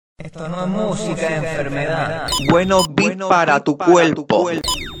Esto no es música, es enfermedad. Bueno, beat para tu cuerpo.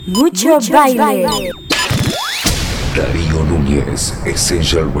 Mucho baile. Dario Nuñez,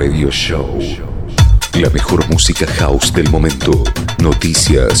 Essential Radio Show. La mejor música house del momento.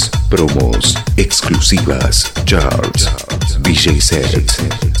 Noticias, promos, exclusivas, charts, DJ sets.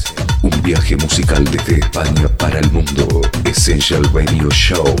 Un viaje musical desde España para el mundo. Essential Radio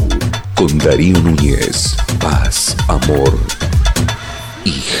Show. Con Dario Nuñez. Paz, amor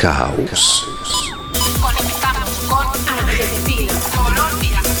y house. Conectamos con Argentina,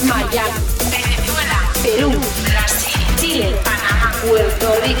 Colombia, Miami, Venezuela, Perú, Brasil, Chile, Panamá,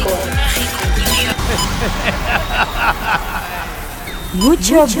 Puerto Rico, México y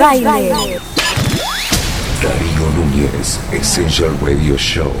Mucho baile. Dario Nuñez, Essential Radio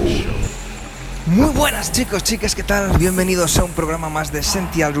Show. Muy buenas chicos, chicas, ¿qué tal? Bienvenidos a un programa más de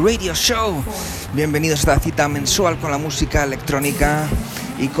Essential Radio Show. Bienvenidos a esta cita mensual con la música electrónica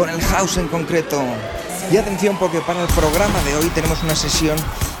y con el house en concreto. Y atención, porque para el programa de hoy tenemos una sesión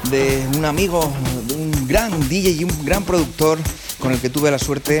de un amigo, de un gran DJ y un gran productor con el que tuve la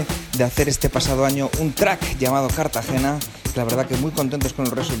suerte de hacer este pasado año un track llamado Cartagena. La verdad que muy contentos con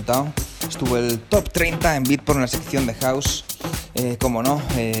el resultado. Estuvo el top 30 en Beatport en la sección de house. Como no,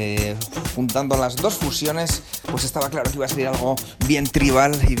 juntando las dos fusiones, pues estaba claro que iba a salir algo bien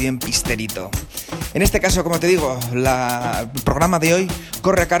tribal y bien pisterito. En este caso, como te digo, el programa de hoy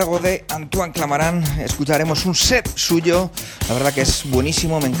corre a cargo de Antoine Clamaran. Escucharemos un set suyo, la verdad que es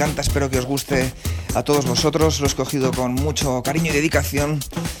buenísimo, me encanta, espero que os guste a todos vosotros. Lo he escogido con mucho cariño y dedicación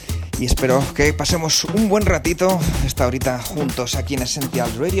y espero que pasemos un buen ratito esta horita juntos aquí en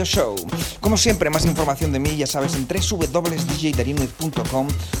Essential Radio Show. Como siempre, más información de mí, ya sabes, en www.djdarinuez.com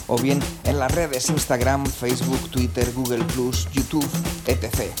o bien en las redes Instagram, Facebook, Twitter, Google+, YouTube,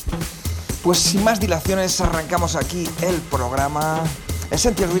 etc. Pues sin más dilaciones, arrancamos aquí el programa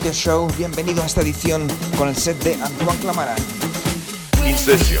Essential Radio Show. Bienvenido a esta edición con el set de Antoine Clamaran. In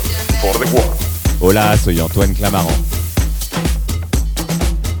session for the world. Hola, soy Antoine Clamaran.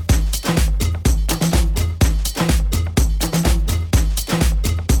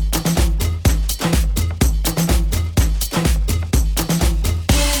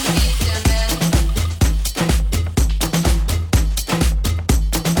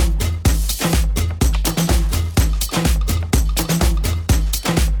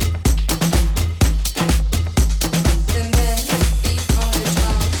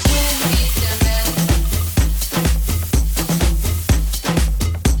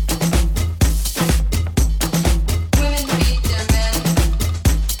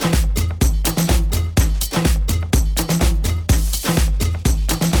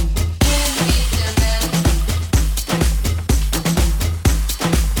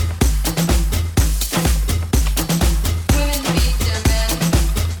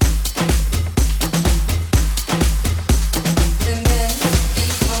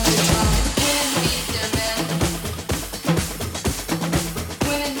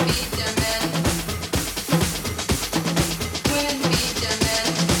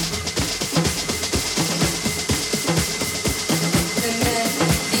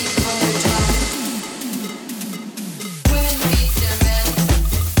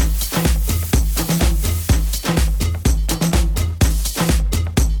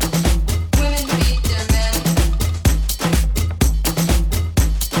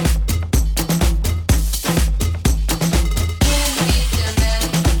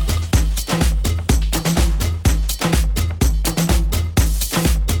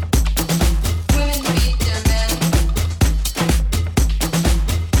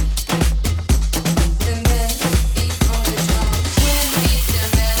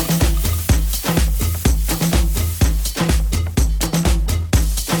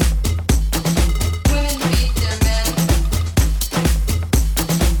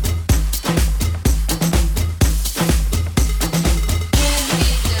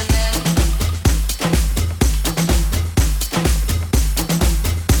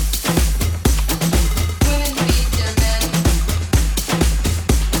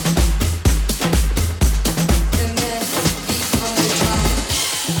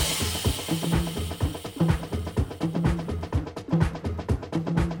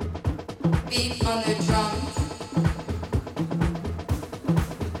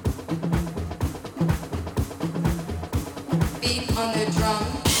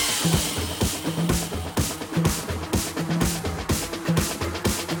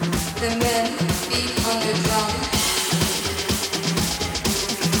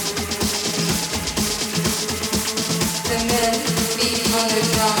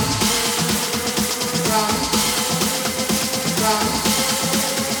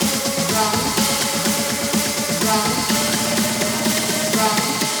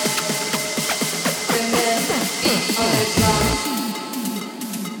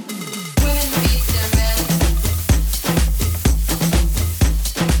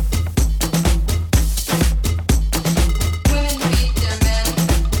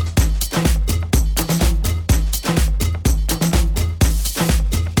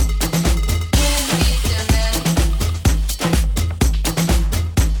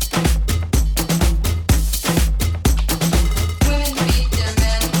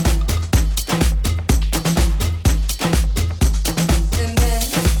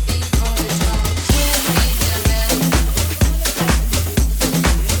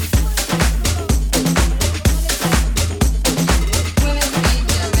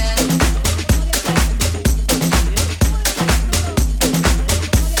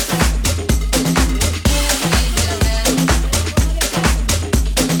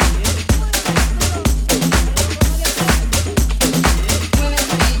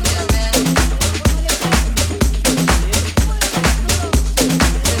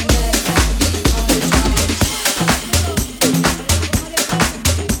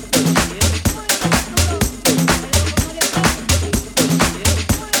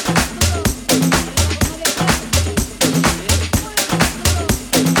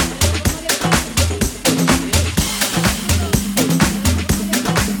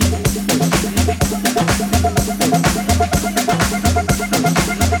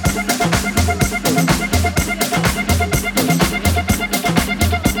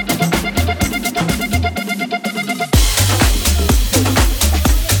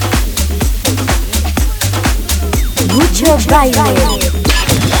 mucho baile.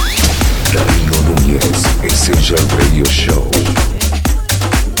 Dario Nuñez, Essential Radio Show.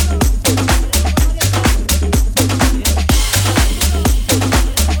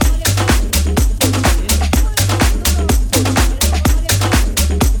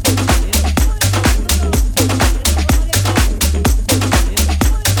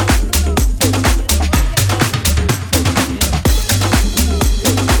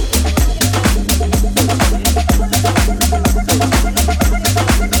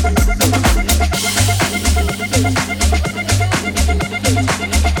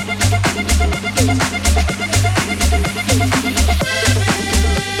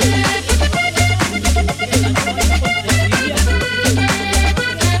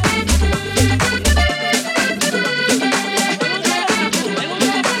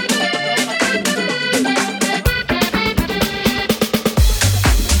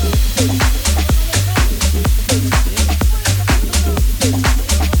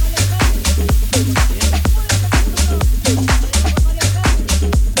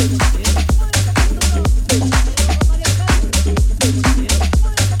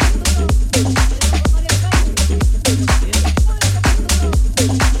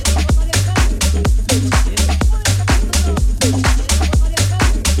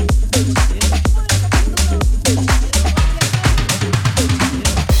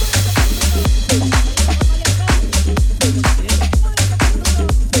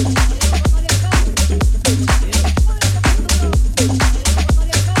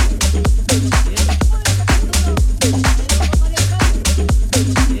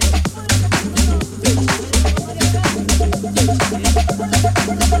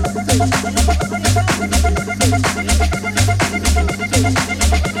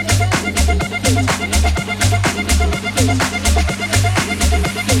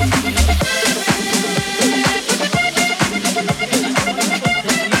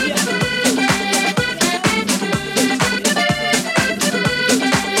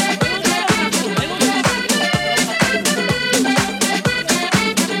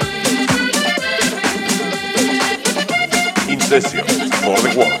 Session for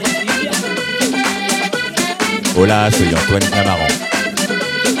the World. Hola, soy Antoine Clamaran.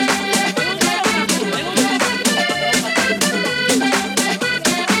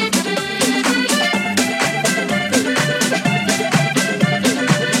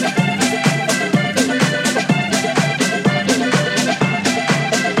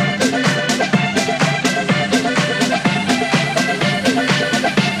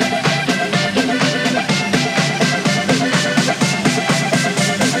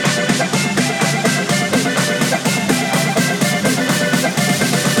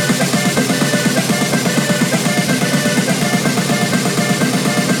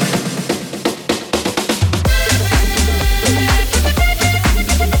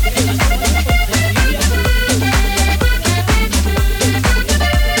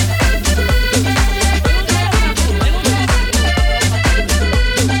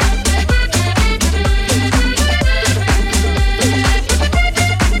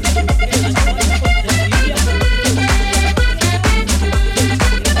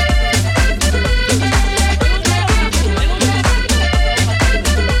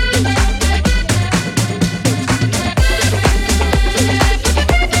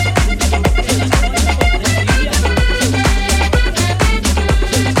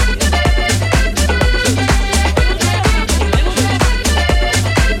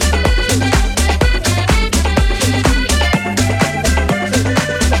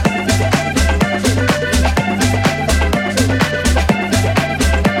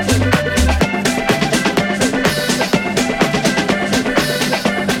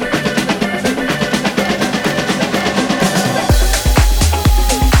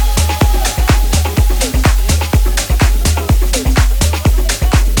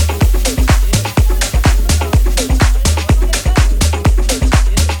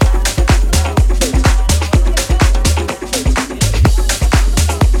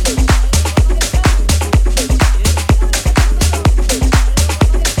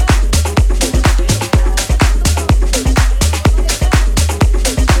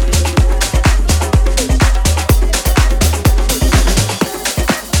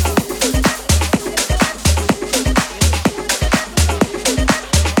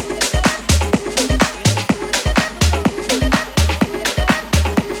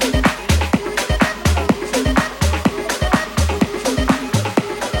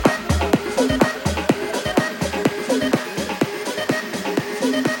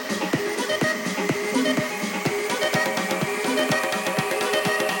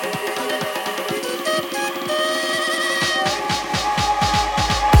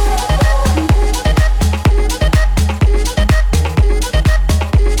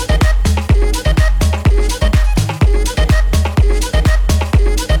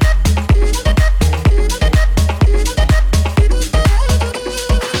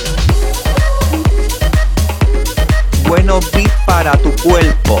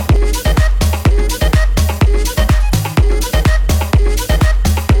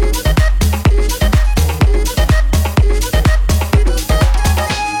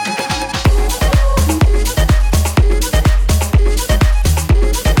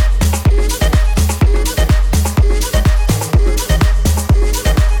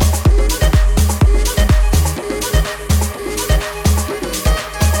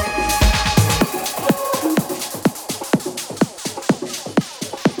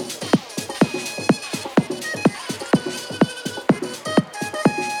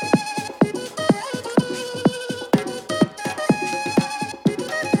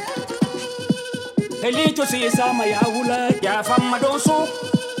 Elito si sama ya wula ya fama doso.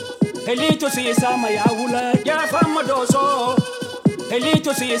 Elito si sama ya wula ya fama doso.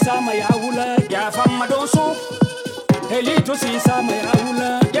 Elito si sama ya wula ya fama doso. Elito si sama ya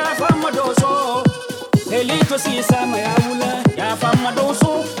wula ya fama doso. Elito si sama ya wula ya fama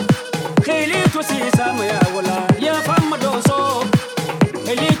doso. Elito si sama ya wula ya fama doso.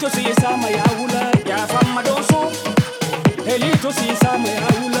 Elito si sama ya wula ya fama doso. Elito si sama ya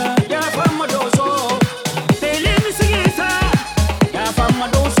wula ya fama doso. Elito si sama ya fama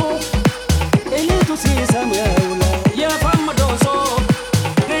doso. Elito si sama ya wula ya fama doso.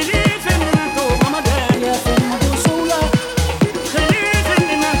 Elito to mama da ya fama doso la. Elito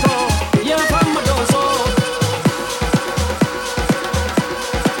to ya fama doso.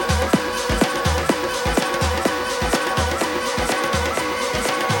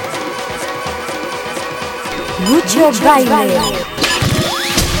 Mucho baile.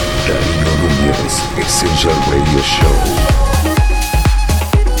 Dario Nuñez, Essential Radio Show.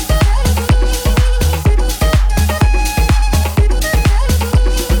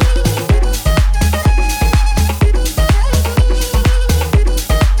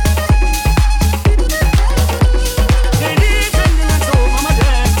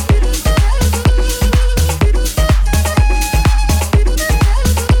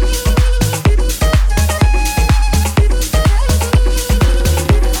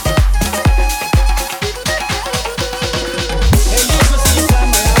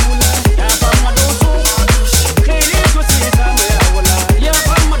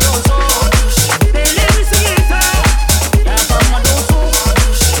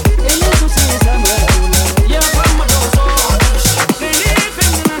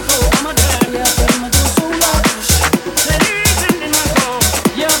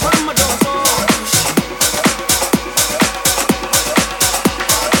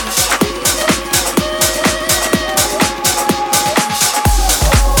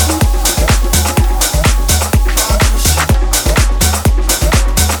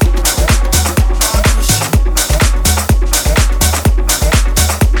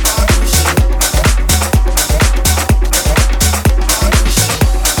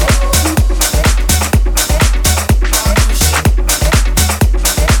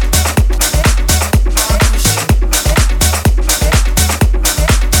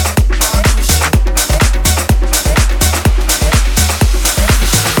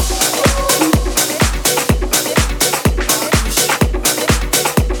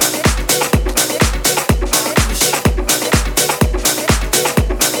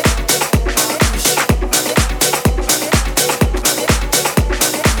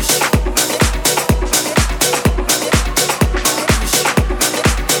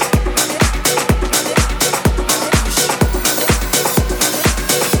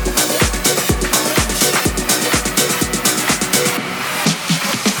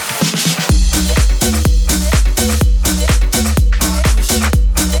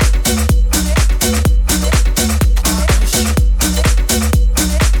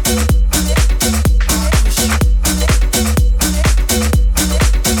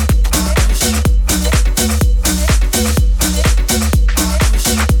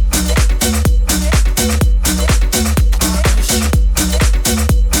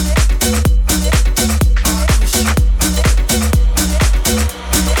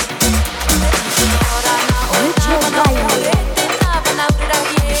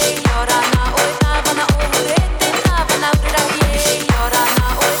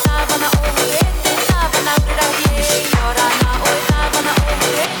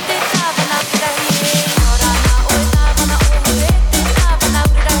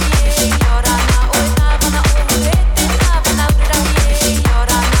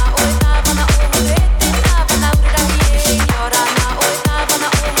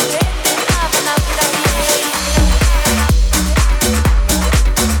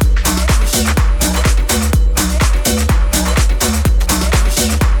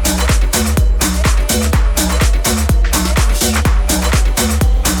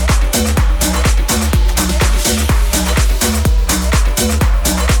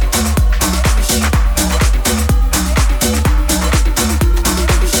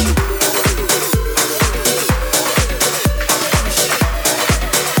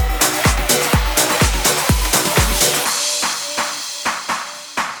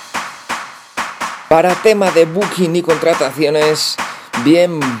 Para tema de booking y contrataciones,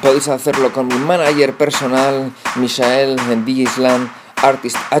 bien podéis hacerlo con mi manager personal, Michael, en DJ Slam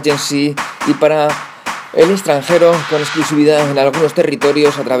Artist Agency, y para el extranjero con exclusividad en algunos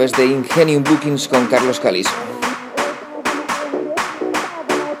territorios a través de Ingenium Bookings con Carlos Caliso.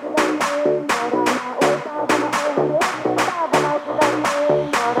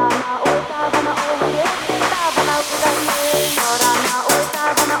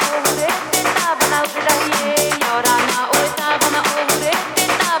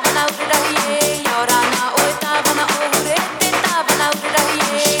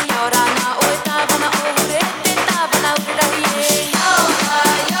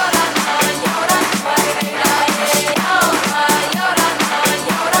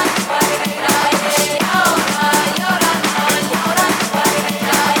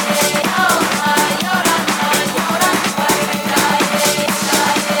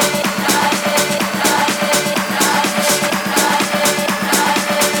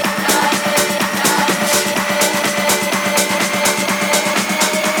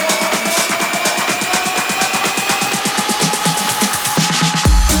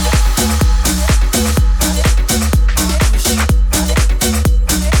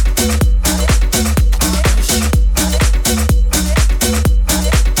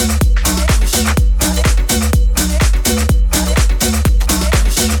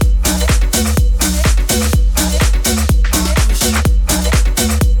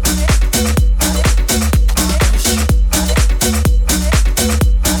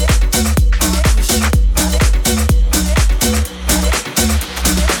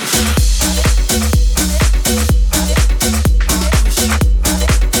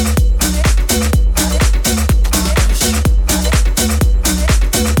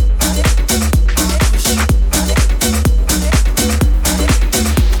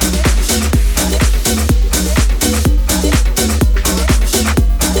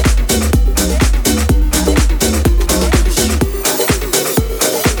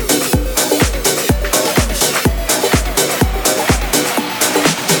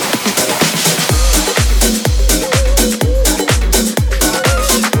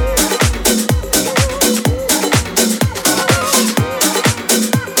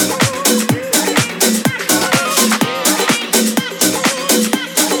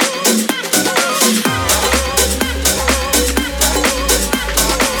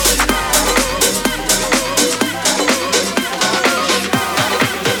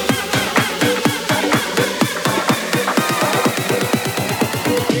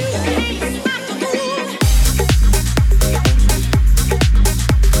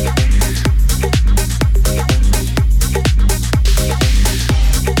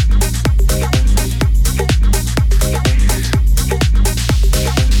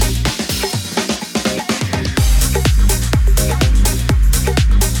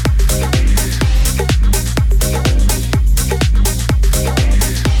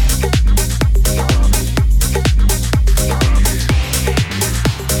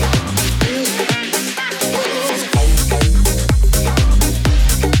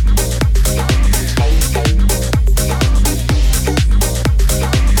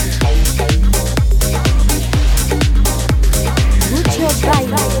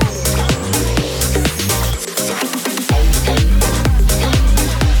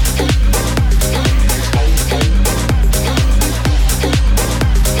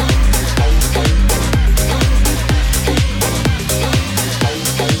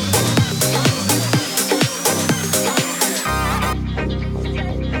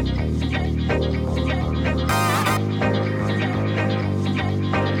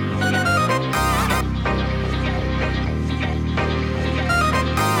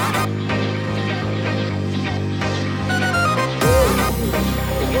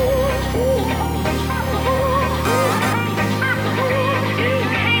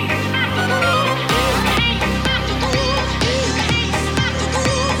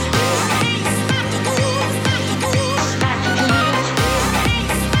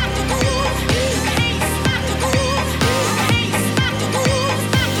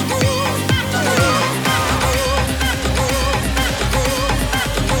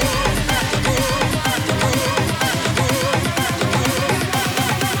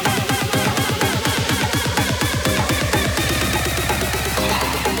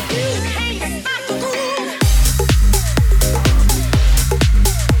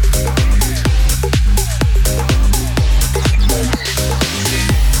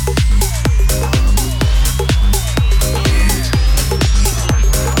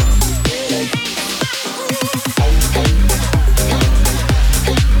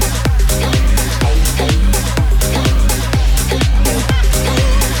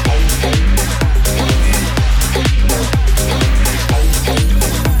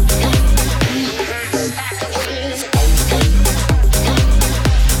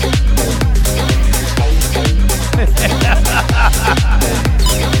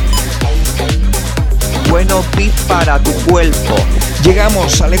 para tu cuerpo.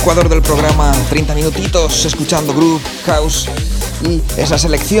 Llegamos al ecuador del programa, 30 minutitos escuchando groove, house y esa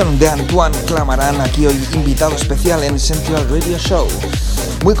selección de Antoine Clamaran, aquí hoy invitado especial en Central Radio Show.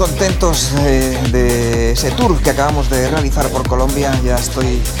 Muy contentos de ese tour que acabamos de realizar por Colombia. Ya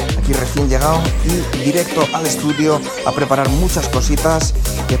estoy aquí recién llegado y directo al estudio a preparar muchas cositas.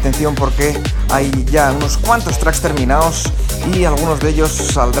 Y atención porque hay ya unos cuantos tracks terminados y algunos de ellos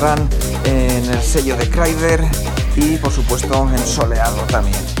saldrán en el sello de Kryder y por supuesto en Soleado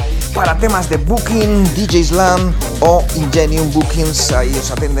también. Para temas de booking, DJ Slam o Ingenium Bookings, ahí os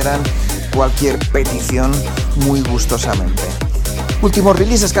atenderán cualquier petición muy gustosamente. Últimos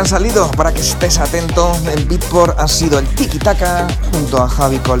releases que han salido para que estés atento en Beatport han sido el Tiki Taka junto a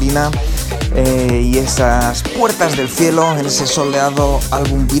Javi Colina y esas Puertas del Cielo en ese soleado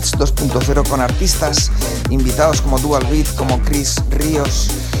álbum Beats 2.0 con artistas invitados como Dual Beat, como Chris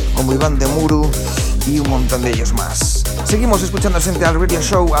Ríos, como Iván de Muru y un montón de ellos más. Seguimos escuchando el Central Radio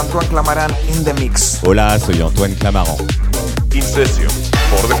Show, Antoine Clamaran in the mix. Hola, soy Antoine Clamaran. In session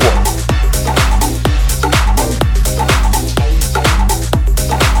for the world.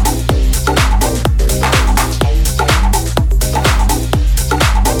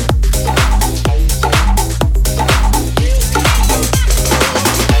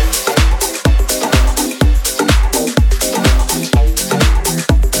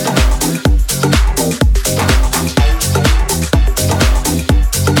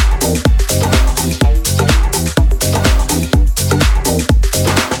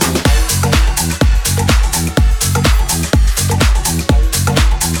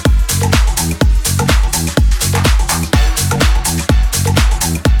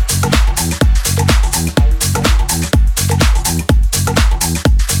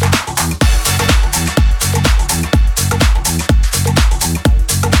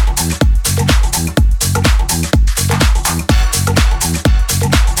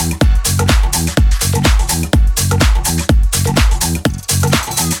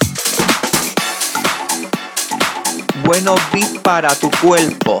 Bueno beat para tu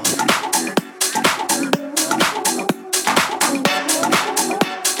cuerpo.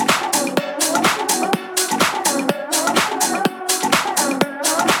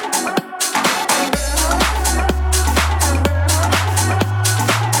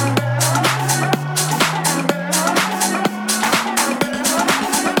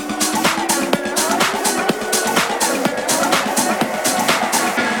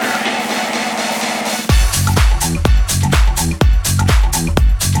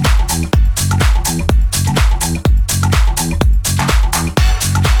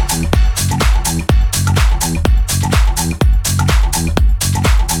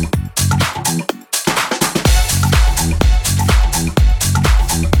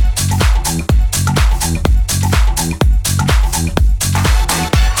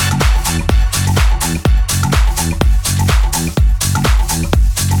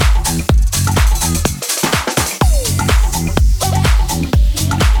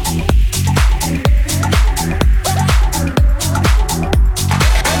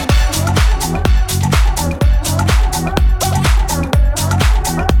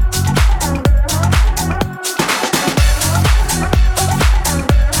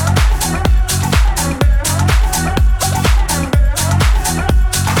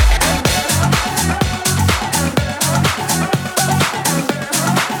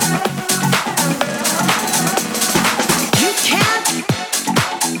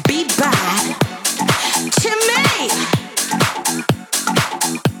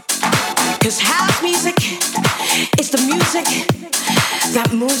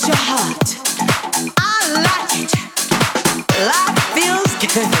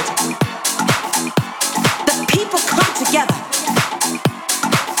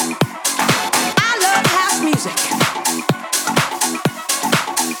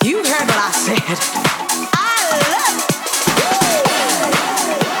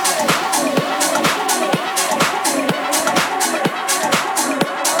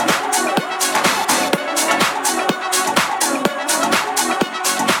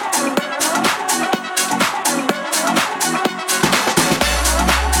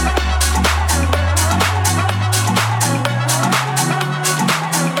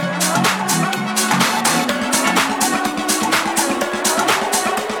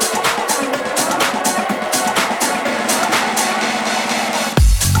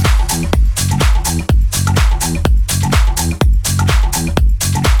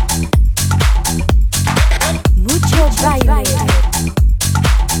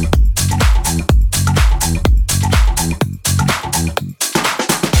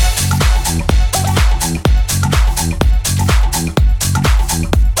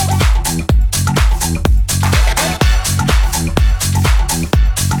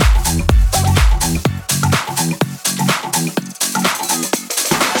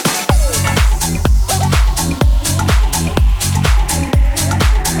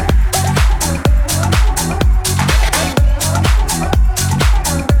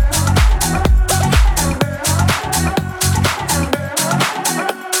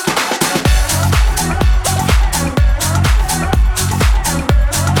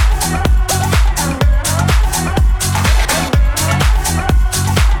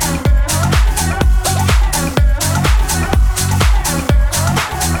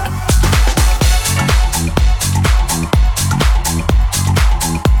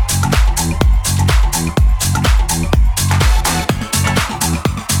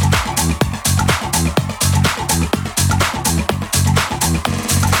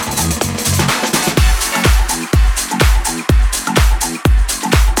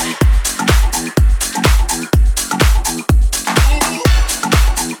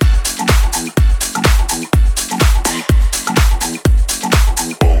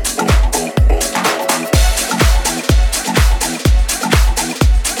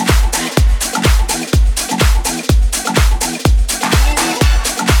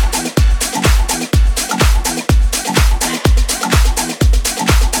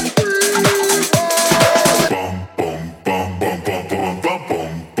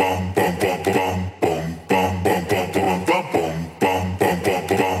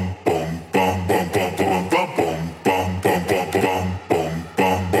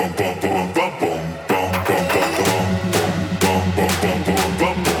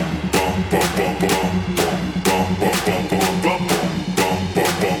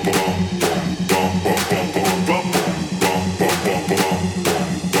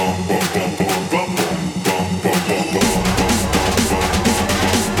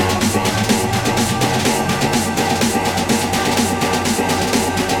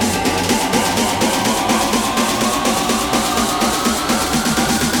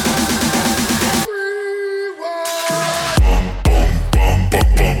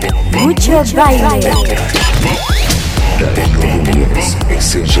 Mucho baile. Dario Nuñez,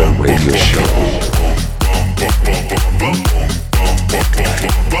 Essential Radio Show.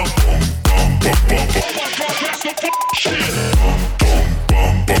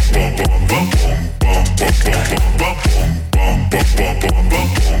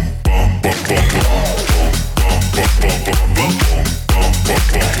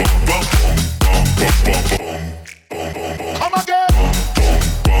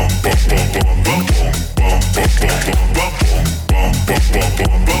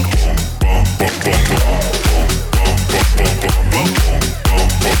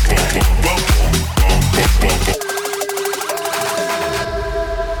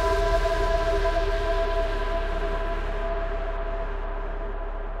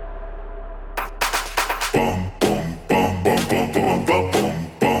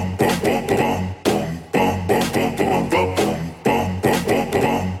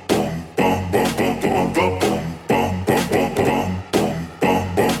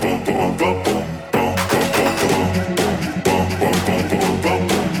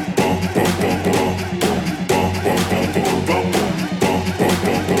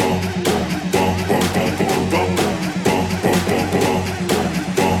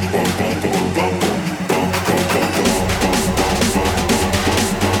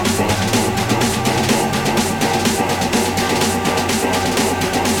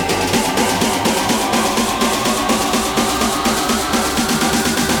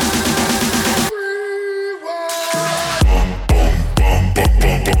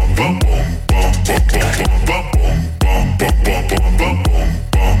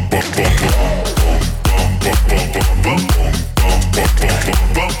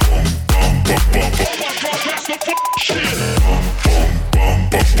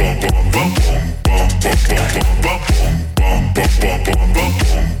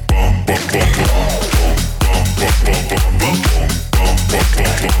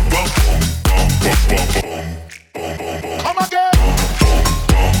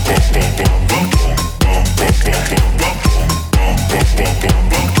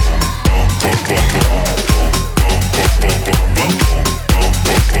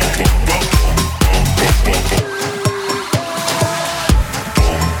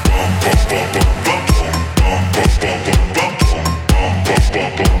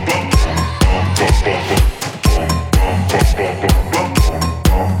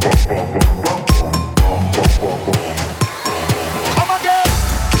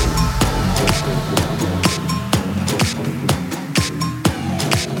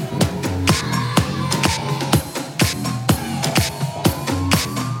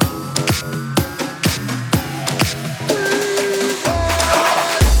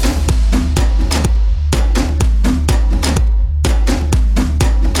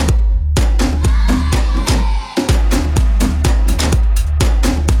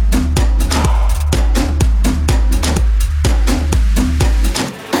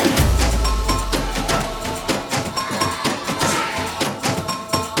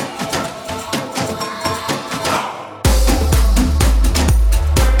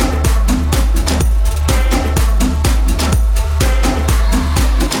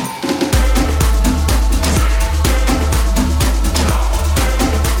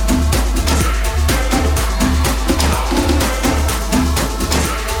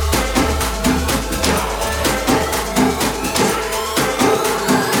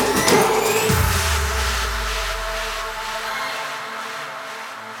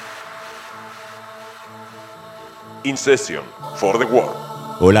 In session for the world.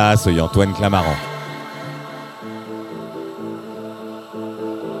 Hola, soy Antoine Clamaran.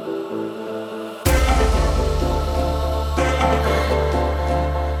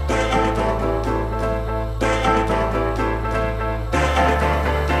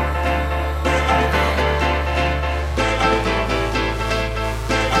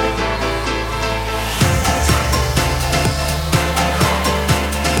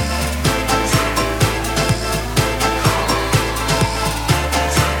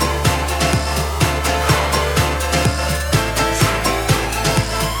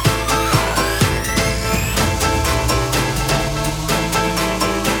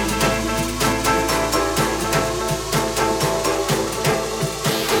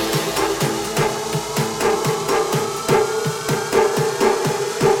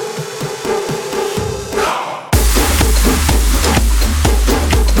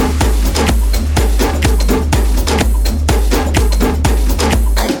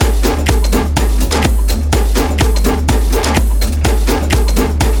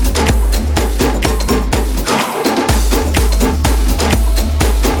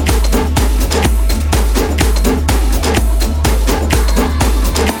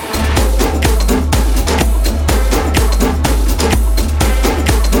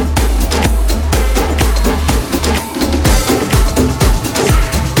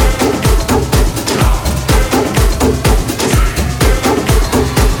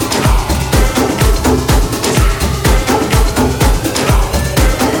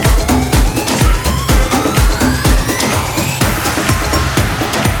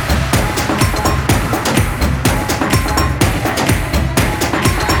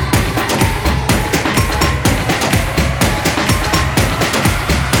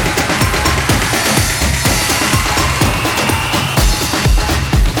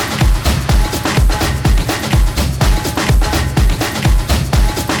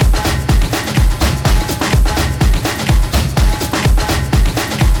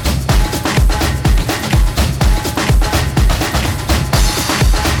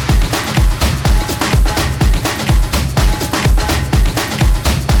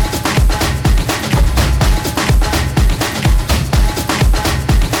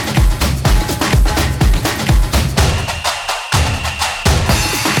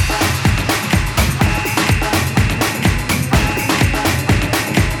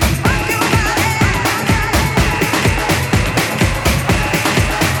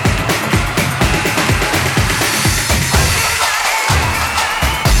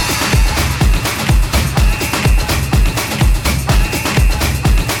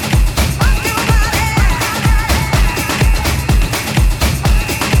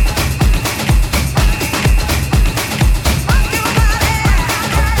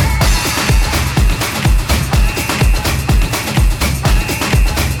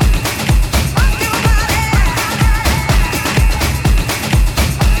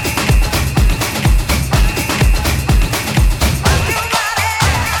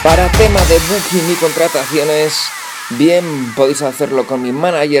 Para tema de booking y contrataciones, bien podéis hacerlo con mi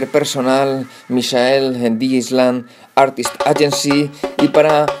manager personal, Michael, en DJ Island Artist Agency, y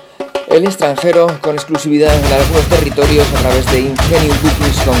para el extranjero con exclusividad en algunos territorios a través de Ingenium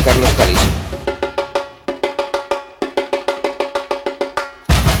Bookings con Carlos Caliso.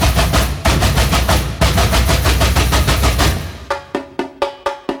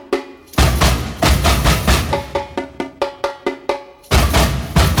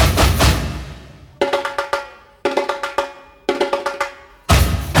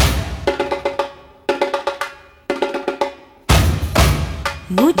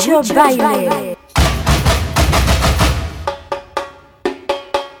 Mucho baile.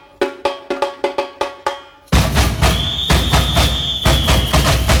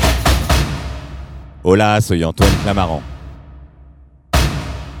 Hola, soy Antoine Clamaran.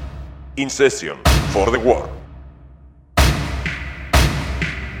 In session for the war.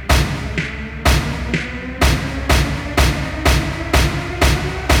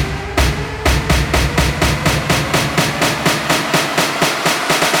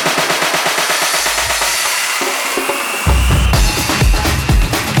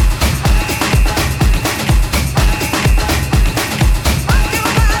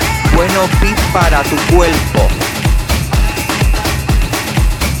 Bueno beat para tu cuerpo.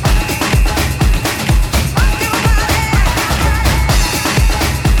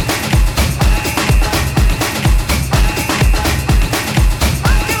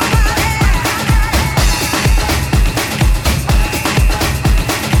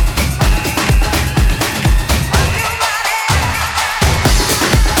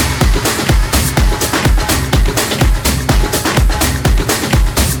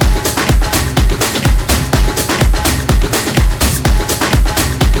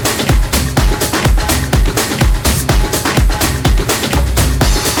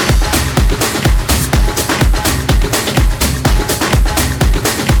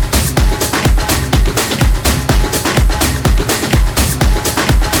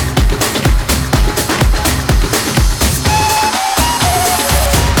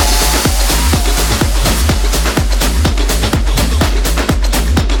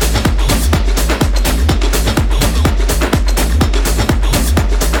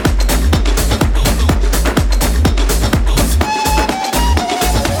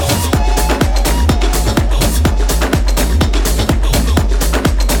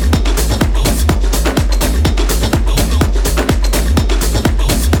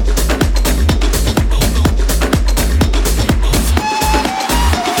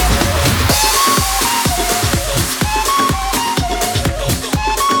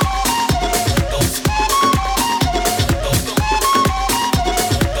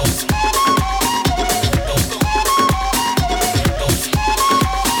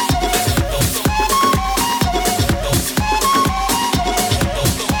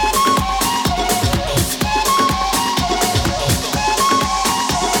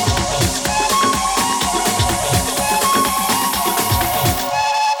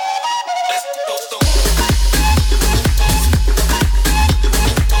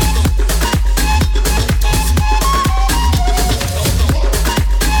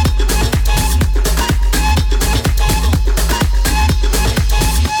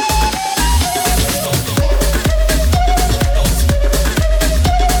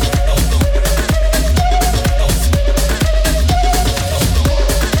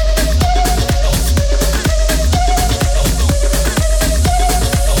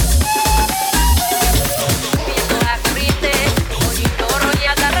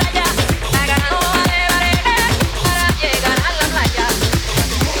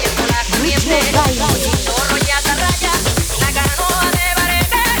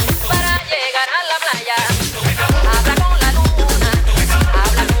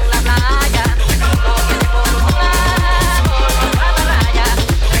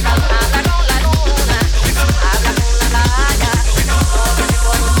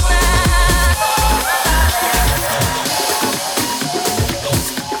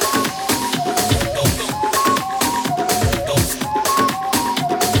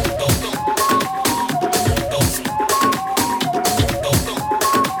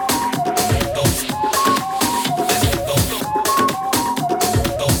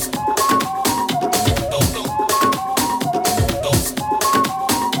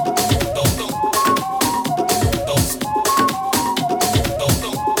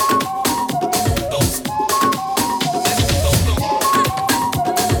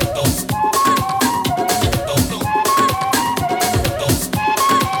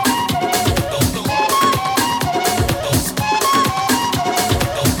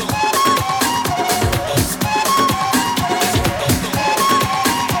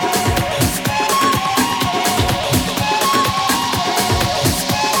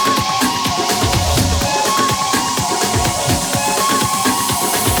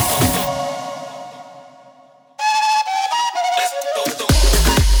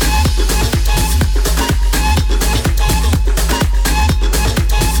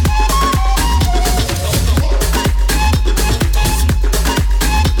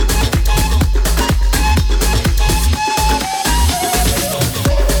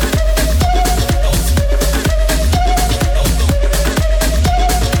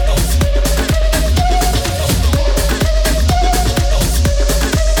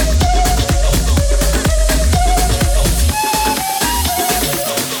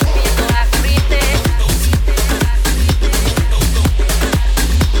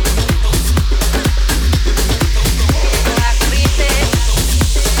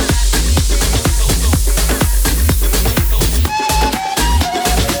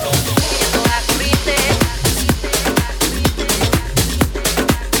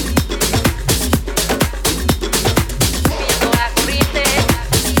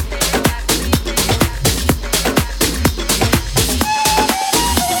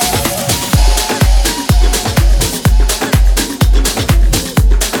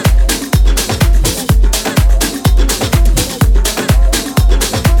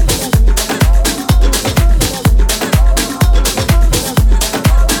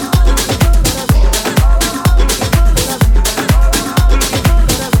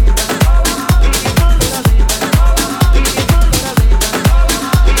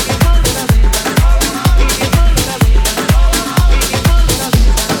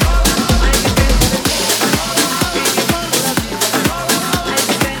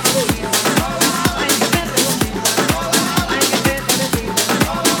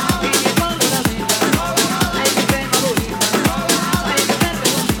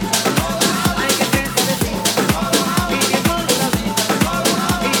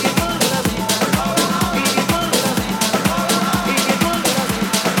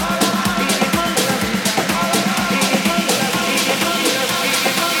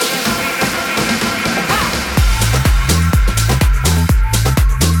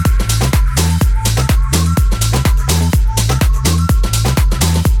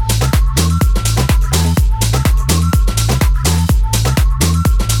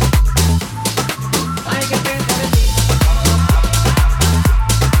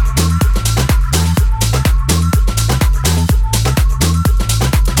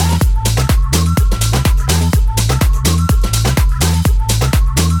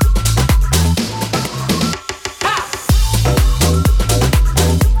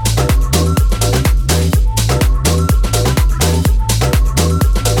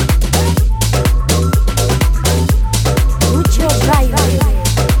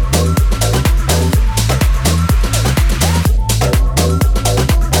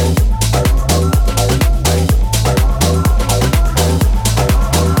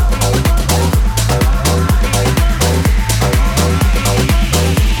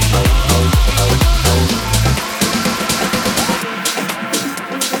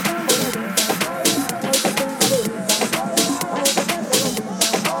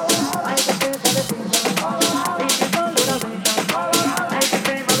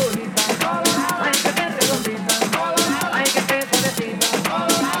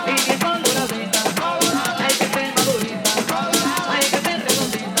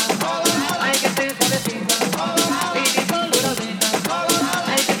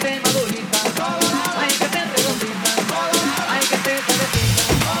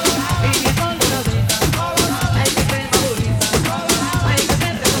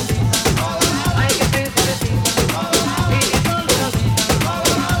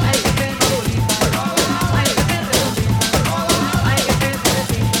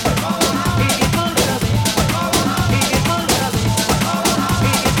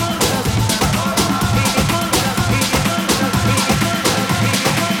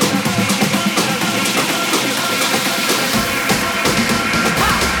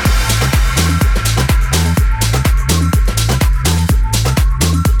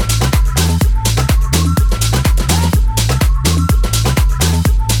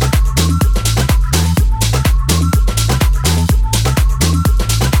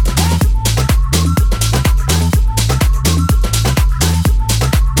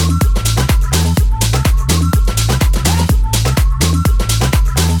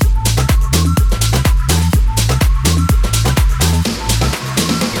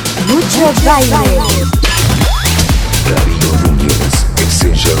 Puro baile. Dario Nuñez,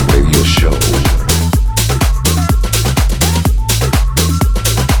 Essential Radio Show.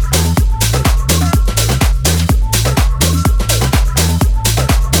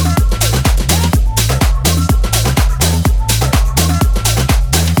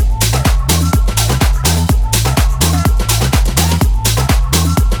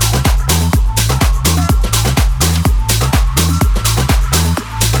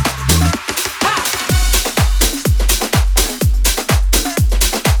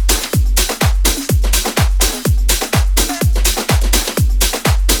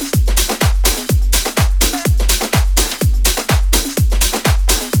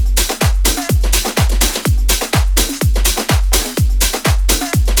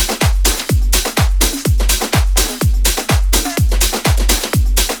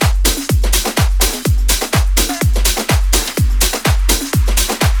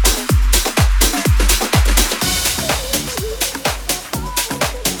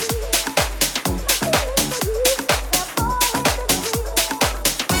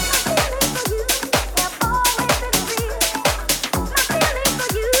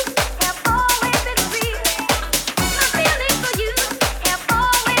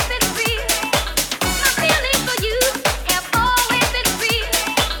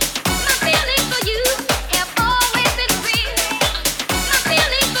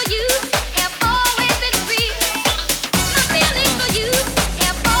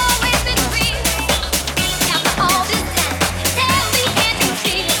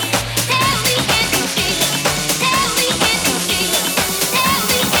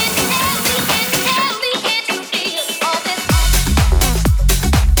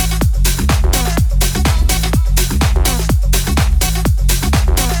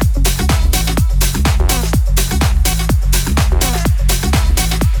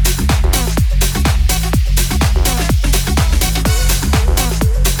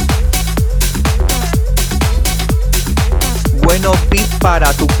 Bueno beat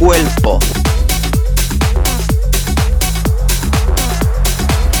para tu cuerpo.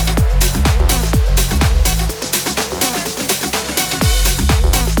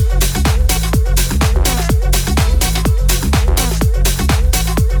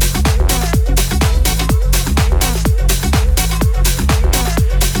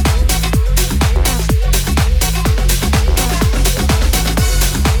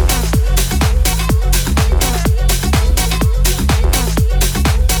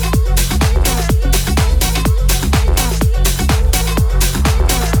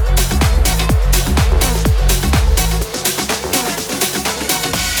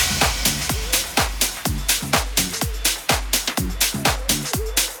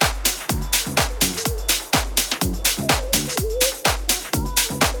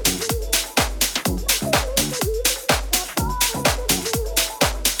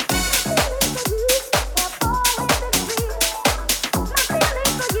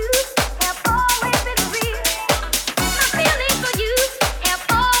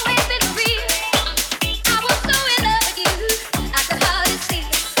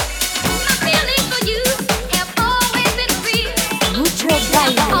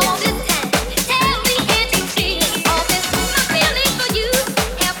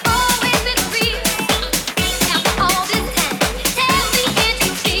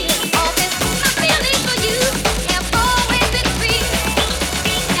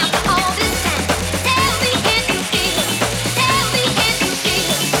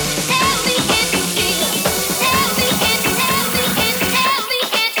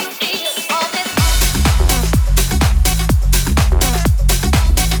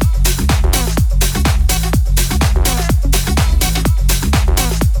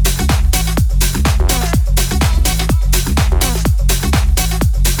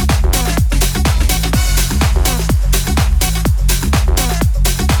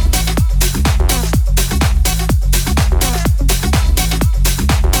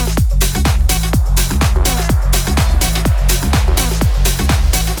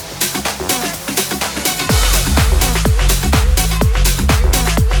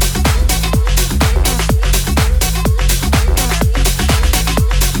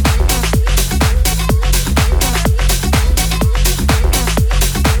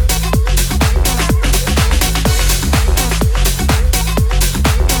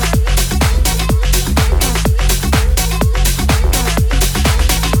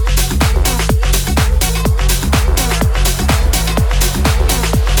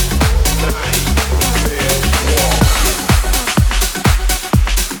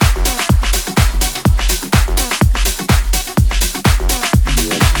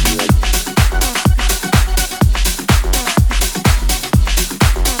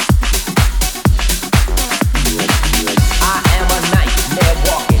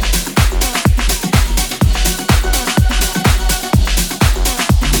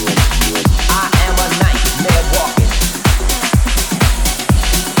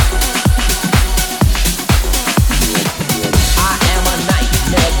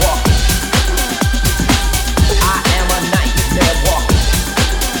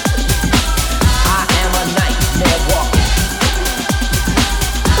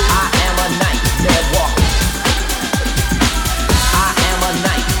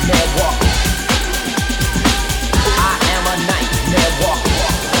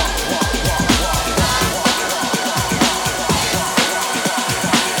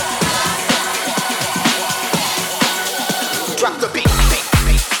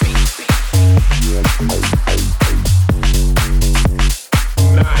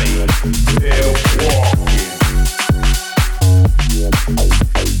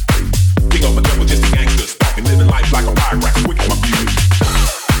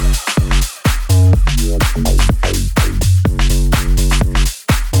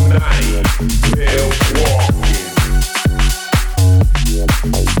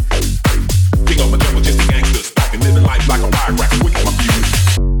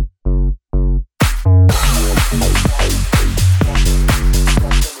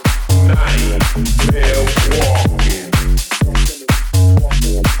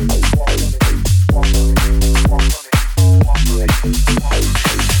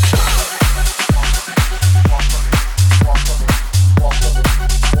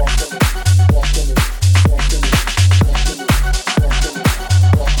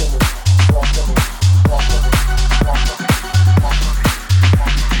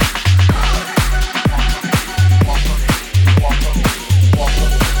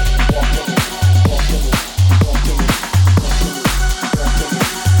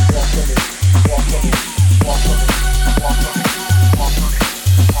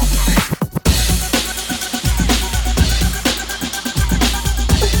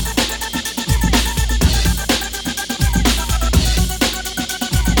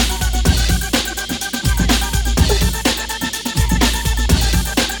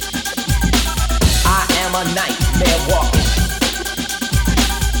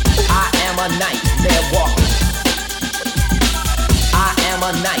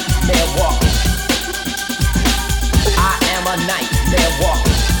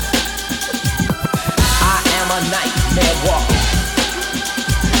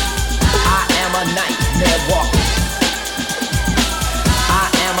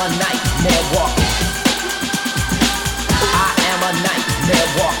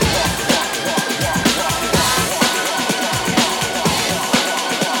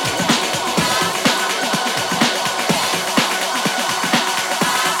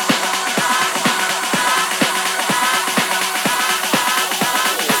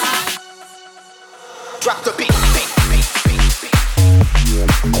 drop the beat.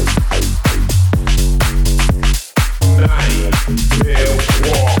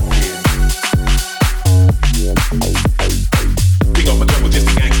 Big up my jungle, just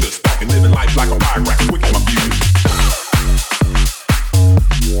the gangsters, fucking living life like a pirate, quick in my view.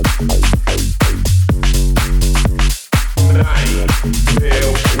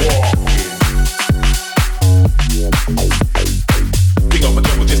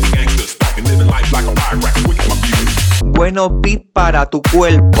 Bueno beat para tu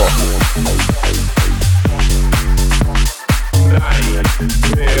cuerpo.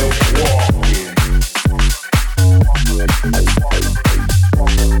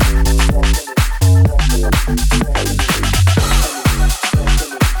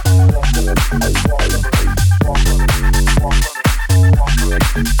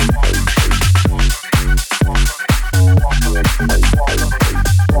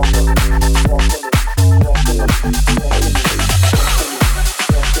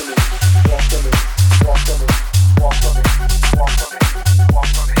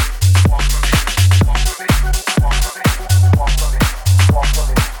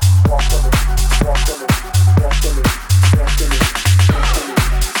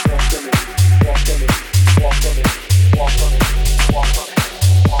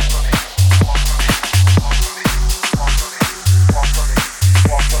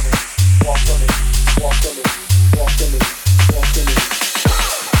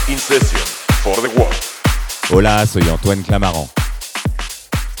 Hola, soy Antoine Clamaran.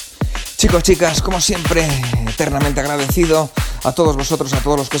 Chicos, chicas, como siempre, eternamente agradecido a todos vosotros, a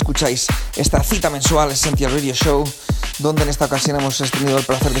todos los que escucháis esta cita mensual Essential Radio Show, donde en esta ocasión hemos tenido el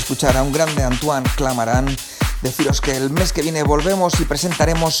placer de escuchar a un grande Antoine Clamaran. Deciros que el mes que viene volvemos y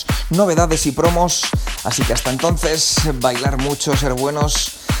presentaremos novedades y promos, así que hasta entonces, bailar mucho, ser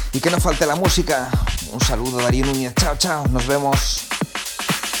buenos y que no falte la música. Un saludo, Dario Nuñez. Chao, chao, nos vemos.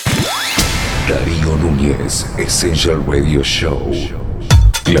 Dario Nuñez, Essential Radio Show.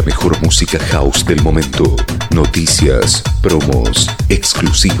 La mejor música house del momento. Noticias, promos,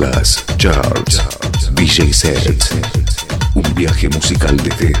 exclusivas, charts, DJ sets. Un viaje musical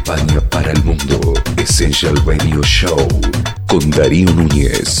desde España para el mundo. Essential Radio Show. Con Dario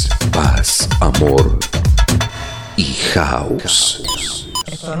Nuñez. Paz, amor y house.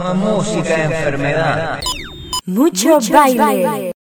 Esto no es música, es enfermedad. Mucho baile.